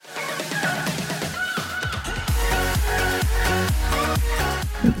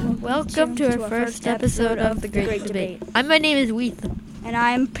Welcome to our first episode of The Great Debate. My name is Weath. And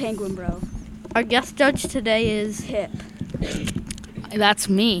I'm Penguin Bro. Our guest judge today is Hip. That's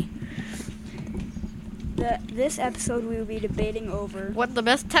me. This episode we will be debating over what the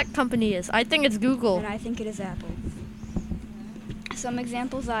best tech company is. I think it's Google. And I think it is Apple. Some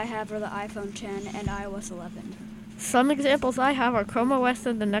examples I have are the iPhone 10 and iOS 11. Some examples I have are Chrome OS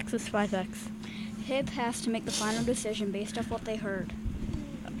and the Nexus 5X. Hip has to make the final decision based off what they heard.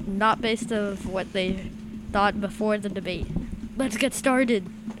 Not based off what they thought before the debate. Let's get started.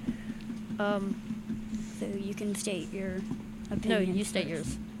 So you can state your opinion. No, you state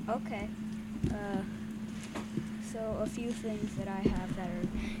yours. Okay. So a few things that I have that are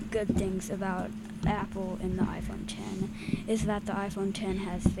good things about Apple and the iPhone 10 is that the iPhone 10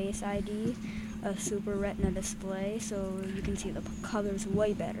 has Face ID, a Super Retina display, so you can see the colors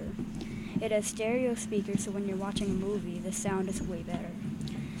way better. It has stereo speakers, so when you're watching a movie, the sound is way better.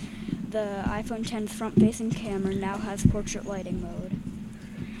 The iPhone 10's front-facing camera now has portrait lighting mode.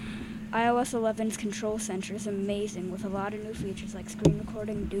 iOS 11's control center is amazing with a lot of new features like screen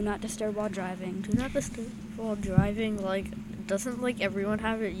recording, do not disturb while driving. Do not disturb while driving, doesn't everyone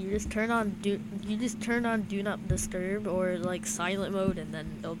have it? You just turn on do not disturb or silent mode and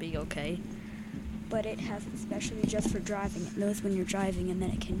then it'll be okay. But it has it especially just for driving. It knows when you're driving and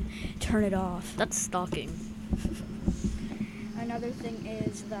then it can turn it off. That's stalking. Another thing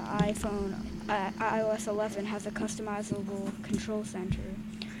is the iOS 11 has a customizable control center,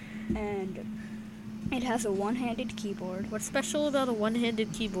 and it has a one-handed keyboard. What's special about a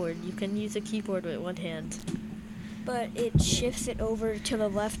one-handed keyboard? You can use a keyboard with one hand. But it shifts it over to the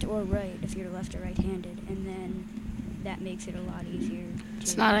left or right if you're left or right-handed, and then that makes it a lot easier.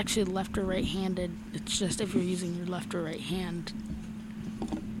 It's not actually left or right-handed. It's just if you're using your left or right hand.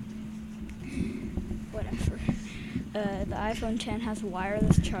 Whatever. The iPhone 10 has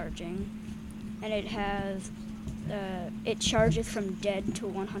wireless charging, and it charges from dead to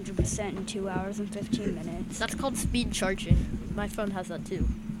 100% in 2 hours and 15 minutes. That's called speed charging. My phone has that too.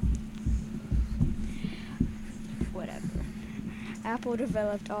 Whatever. Apple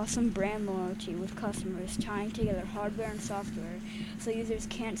developed awesome brand loyalty with customers tying together hardware and software so users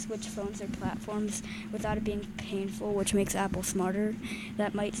can't switch phones or platforms without it being painful, which makes Apple smarter.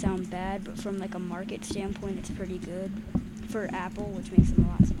 That might sound bad, but from a market standpoint, it's pretty good for Apple, which makes them a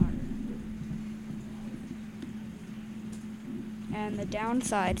lot smarter. And the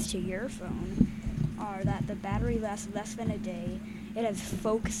downsides to your phone are that the battery lasts less than a day, it has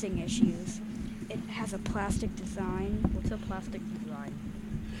focusing issues, it has a plastic design. What's a plastic design?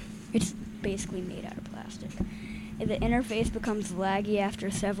 It's basically made out of plastic. The interface becomes laggy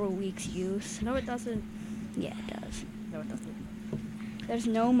after several weeks' use. No, it doesn't. Yeah, it does. No, it doesn't. There's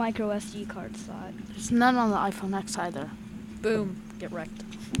no micro SD card slot. There's none on the iPhone X either. Boom. Get wrecked.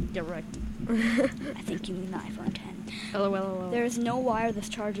 Get wrecked. I think you mean the iPhone 10. LOL. There is no wireless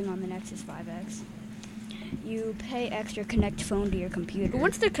charging on the Nexus 5X. You pay extra to connect phone to your computer. Who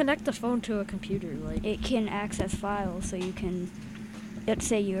wants to connect the phone to a computer? It can access files, so you can... Let's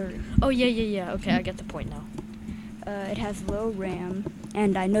say you're... Oh, yeah. Okay, I get the point now. It has low RAM,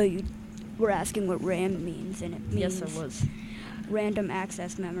 and I know you were asking what RAM means, and it means... Yes, I was. Random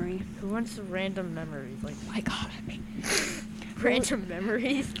access memory. Who wants random memories? My God. Random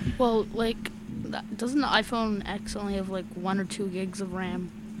memories? Well, doesn't the iPhone X only have 1 or 2 gigs of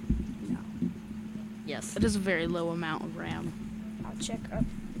RAM? No. Yes. It is a very low amount of RAM. I'll check up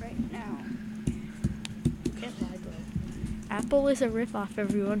right now. You can't lie, bro. Apple is a ripoff,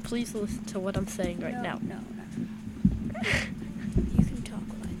 everyone. Please listen to what I'm saying right now. No. You can talk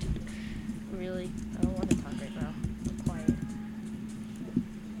while I talk. Really? I don't want to talk right now. I'm quiet.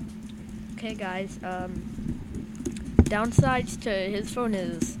 Okay, guys. Downsides to his phone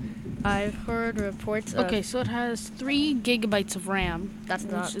is I've heard reports of... Okay, so it has 3 gigabytes of RAM. That's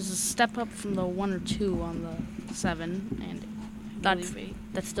which is a step up from the 1 or 2 on the 7. And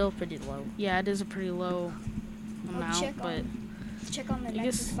that's still pretty low. Yeah, it is a pretty low amount, but... Check on the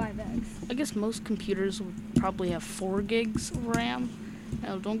Nexus 5X. I guess most computers would probably have 4 gigs of RAM.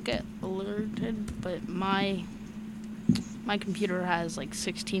 Now, don't get alerted, but my computer has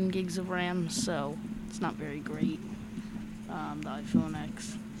 16 gigs of RAM, so it's not very great. The iPhone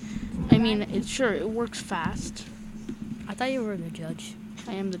X. I mean, it works fast. I thought you were the judge.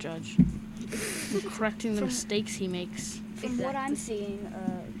 I am the judge. I'm correcting the mistakes he makes. From what I'm seeing,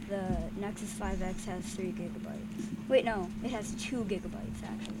 the Nexus 5X has 3 gigabytes. Wait, no, it has 2 gigabytes,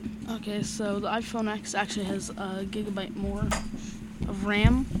 actually. Okay, so the iPhone X actually has a gigabyte more of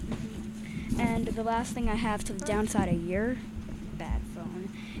RAM. And the last thing I have to the downside of your bad phone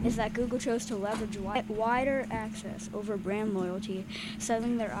is that Google chose to leverage wider access over brand loyalty,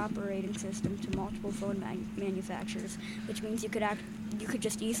 selling their operating system to multiple phone manufacturers, which means you could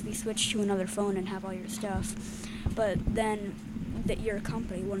just easily switch to another phone and have all your stuff, but then your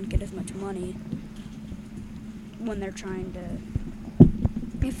company wouldn't get as much money when they're trying to,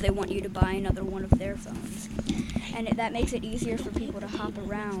 if they want you to buy another one of their phones. And that makes it easier for people to hop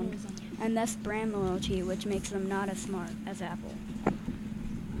around, and thus brand loyalty, which makes them not as smart as Apple.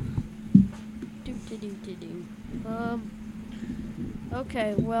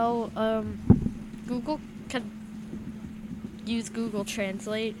 Okay, well, Google can use Google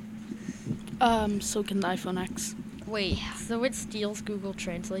Translate. So can the iPhone X. Wait, so it steals Google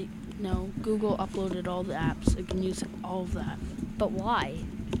Translate? No, Google uploaded all the apps. It can use all of that. But why?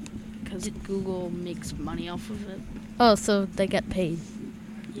 Because Google makes money off of it. Oh, so they get paid.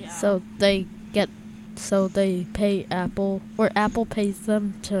 Yeah. So they pay Apple, or Apple pays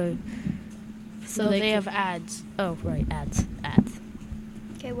them to. So they have ads. Oh, right, ads.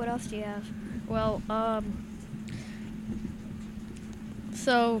 Okay, what else do you have? Well,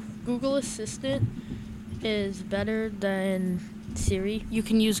 so Google Assistant is better than Siri. You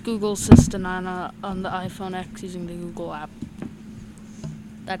can use Google Assistant on the iPhone X using the Google app.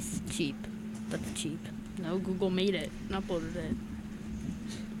 That's cheap. No, Google made it and uploaded it.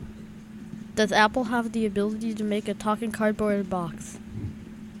 Does Apple have the ability to make a talking cardboard box?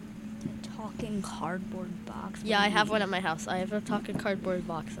 Talking cardboard box? Yeah, I have one at my house. I have a talking cardboard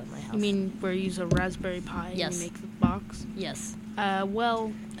box at my house. You mean where you use a Raspberry Pi Yes. and you make the box? Yes.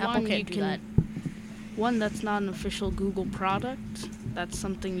 Well, Apple can't do that. One, that's not an official Google product. That's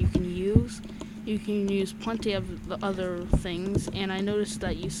something you can use. You can use plenty of the other things, and I noticed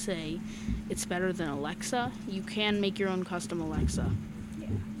that you say it's better than Alexa. You can make your own custom Alexa. Yeah.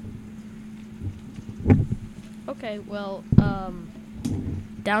 Okay, well,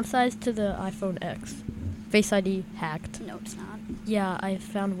 downsides to the iPhone X. Face ID hacked. No, it's not. Yeah, I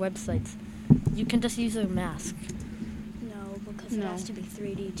found websites. You can just use a mask. No, because it has to be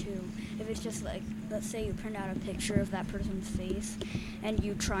 3D too. If it's just like, let's say you print out a picture of that person's face and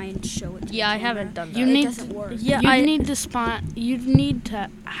you try and show it to Yeah, the I camera, haven't done that. it doesn't work. Yeah, You'd need to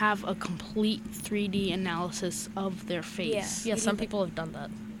have a complete 3D analysis of their face. Yeah, You some need people have done that.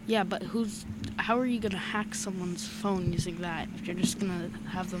 Yeah, but how are you going to hack someone's phone using that if you're just going to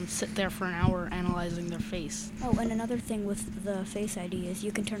have them sit there for an hour analyzing their face? Oh, and another thing with the Face ID is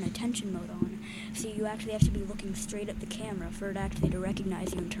you can turn attention mode on. So you actually have to be looking straight at the camera for it actually to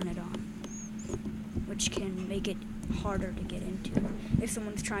recognize you and turn it on, which can make it harder to get into if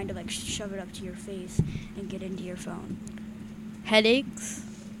someone's trying to like shove it up to your face and get into your phone. Headaches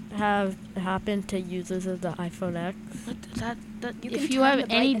have happened to users of the iPhone X. But You if can you turn have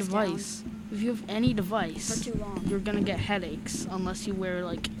the any brightness device, if you have any device, For too long. you're gonna get headaches unless you wear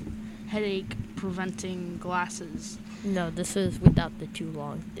like headache preventing glasses. No, this is without the too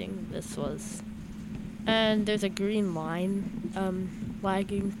long thing. This was. And there's a green line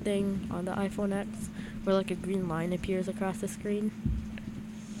lagging thing on the iPhone X where like a green line appears across the screen.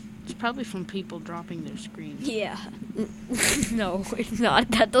 It's probably from people dropping their screens. Yeah. No, it's not.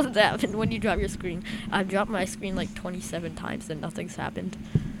 That doesn't happen when you drop your screen. I've dropped my screen like 27 times and nothing's happened.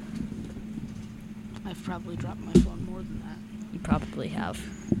 I've probably dropped my phone more than that. You probably have.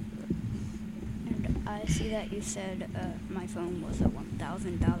 And I see that you said my phone was a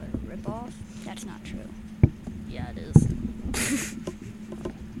 $1,000 ripoff. That's not true. Yeah, it is.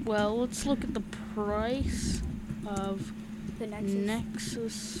 Well, let's look at the price of The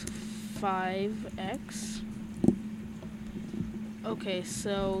Nexus 5X. Okay,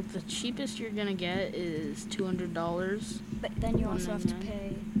 so the cheapest you're gonna get is $200. But then you also have to $199.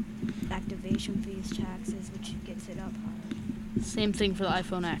 pay activation fees, taxes, which gets it up higher. Same thing for the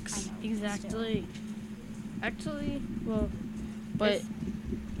iPhone I X. know. Exactly. Actually, well, But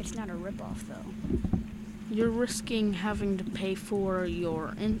It's not a ripoff though. you're risking having to pay for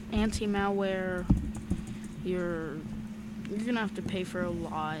your anti-malware. You're gonna have to pay for a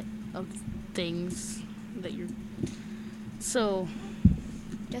lot of things that you're. So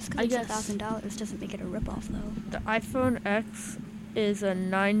Just I because it's guess- $1,000 doesn't make it a ripoff though. the iPhone X is a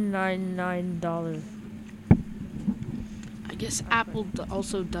 $999. I guess Apple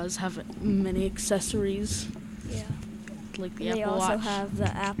also does have many accessories, Yeah. like the They Apple also Watch. have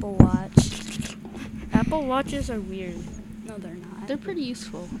the Apple Watch. Apple Watches are weird. No, they're not. They're pretty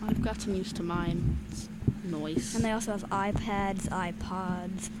useful. I've gotten used to mine. It's nice. And they also have iPads,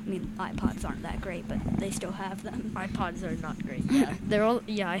 iPods. I mean, iPods aren't that great, but they still have them. iPods are not great. Yeah, they're all.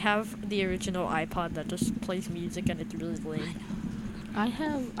 Yeah, I have the original iPod that just plays music and it's really lame. I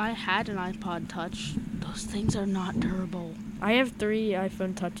had an iPod Touch. Those things are not durable. I have 3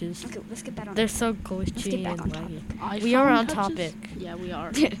 iPhone touches. Okay, let's get back on. They're so Let's glitchy get back and on laggy. topic. We are iPhone on touches? topic. Yeah, we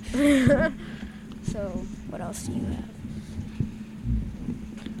are. So, what else do you have?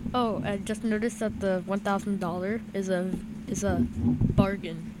 Oh, I just noticed that the $1,000 is a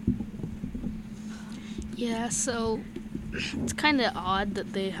bargain. Yeah, so it's kind of odd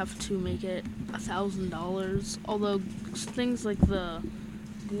that they have to make it $1,000. Although things like the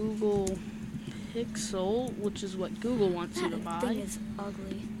Google Pixel, which is what Google wants you to That buy, thing is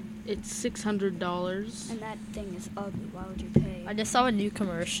ugly. it's $600. And that thing is ugly. Why would you pay? I just saw a new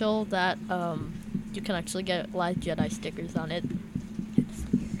commercial that you can actually get live Jedi stickers on it. It's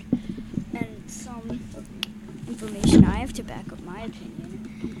weird. And some information I have to back up my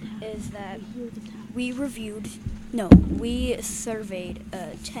opinion is that we surveyed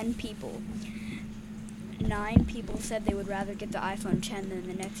 10 people. 9 people said they would rather get the iPhone 10 than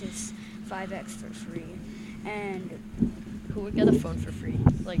the Nexus 5X for free. And Who would get a phone for free?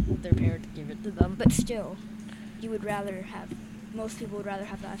 Like their parents give it to them. but still, most people would rather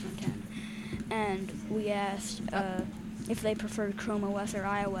have the iPhone 10. And we asked if they preferred Chrome OS or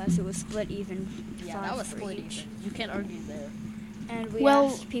iOS. It was split even. Yeah, 5 that was for split each. even. You can't argue there. And we Well,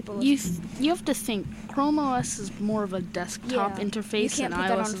 asked people. you have to think Chrome OS is more of a desktop Yeah, you interface can't and put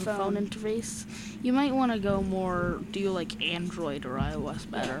that iOS on is a phone phone. interface. You might want to go more. Do you like Android or iOS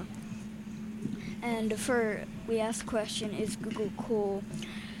better? And we asked the question, is Google cool?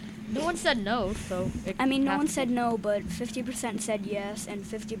 No one said no, so No one said no, but 50% said yes, and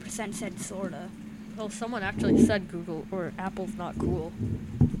 50% said sorta. Well, someone actually said Google or Apple's not cool.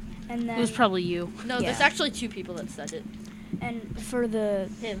 And then It was probably you. No, Yeah. there's actually 2 people that said it. and for the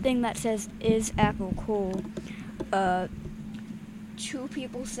Him. thing that says, is Apple cool? 2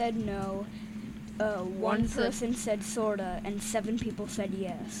 people said no. One One said- person said sorta, and 7 people said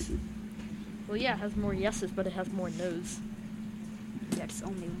yes. Well, yeah, it has more yeses, but it has more no's. That's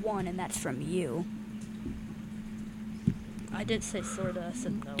only 1, and that's from you. I did say sorta, I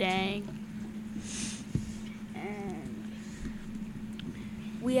said no. Dang. And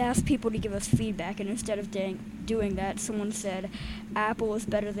we asked people to give us feedback, and instead of doing that, someone said Apple is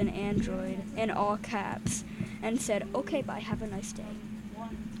better than Android in all caps, and said, okay, bye, have a nice day.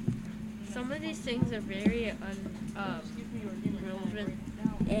 Some of these things are very irrelevant.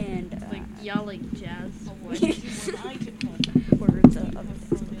 And Like, y'all like jazz. What? words of other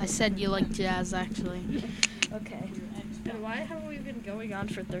things. I said you like jazz, actually. Okay. And why have we been going on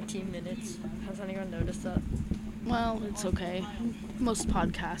for 13 minutes? Has anyone noticed that? Well, it's okay. Most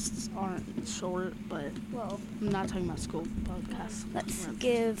podcasts aren't short, but Well, I'm not talking about school podcasts. let's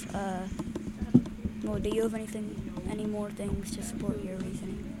give, well, do you have any more things to support your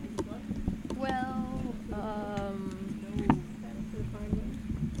reasoning? Well,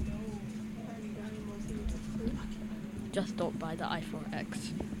 just don't buy the iPhone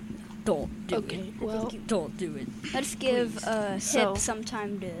X. Don't do Okay, it. well, Don't do it. Let's give, So- Hip some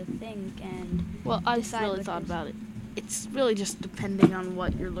time to think and well, I've decide really what thought yours- about it. It's really just depending on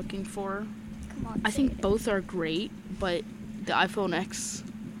what you're looking for. come on. I say think it. both are great, but the iPhone X,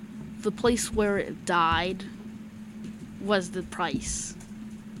 the place where it died was the price.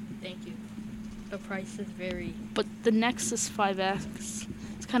 Thank you. The price is very... But the Nexus 5X,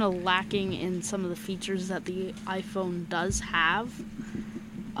 it's kind of lacking in some of the features that the iPhone does have.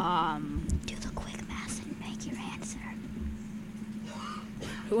 Do the quick math and make your answer.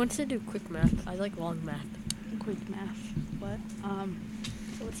 Who wants to do quick math? I like long math. Quick math. What?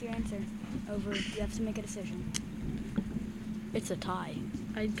 So what's your answer? Over. You have to make a decision. It's a tie.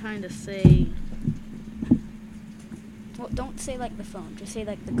 I'd kind of say Well, don't say like the phone. Just say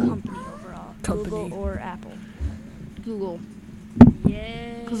like the company overall. Company. Google or Apple. Google,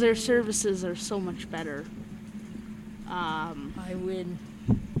 Yeah. because their services are so much better. I win.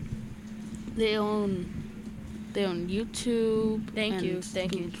 They own YouTube. Thank and you,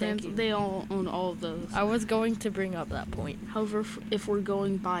 thank you, Google thank Trans- you. They all own all of those. I was going to bring up that point. However, if we're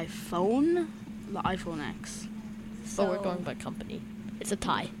going by phone, the iPhone X. But we're going by company. It's a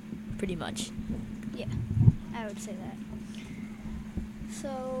tie, pretty much. Yeah, I would say that.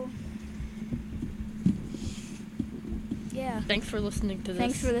 So. Yeah. Thanks for listening to this.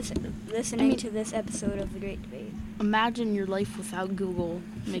 Thanks for listening to this episode of The Great Debate. Imagine your life without Google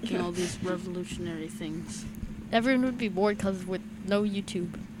making all these revolutionary things. Everyone would be bored because with no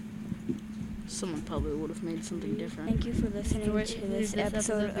YouTube. Someone probably would have made something different. Thank you for listening Enjoy to this this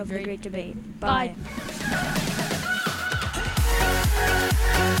episode of The Great Debate. Bye. Bye.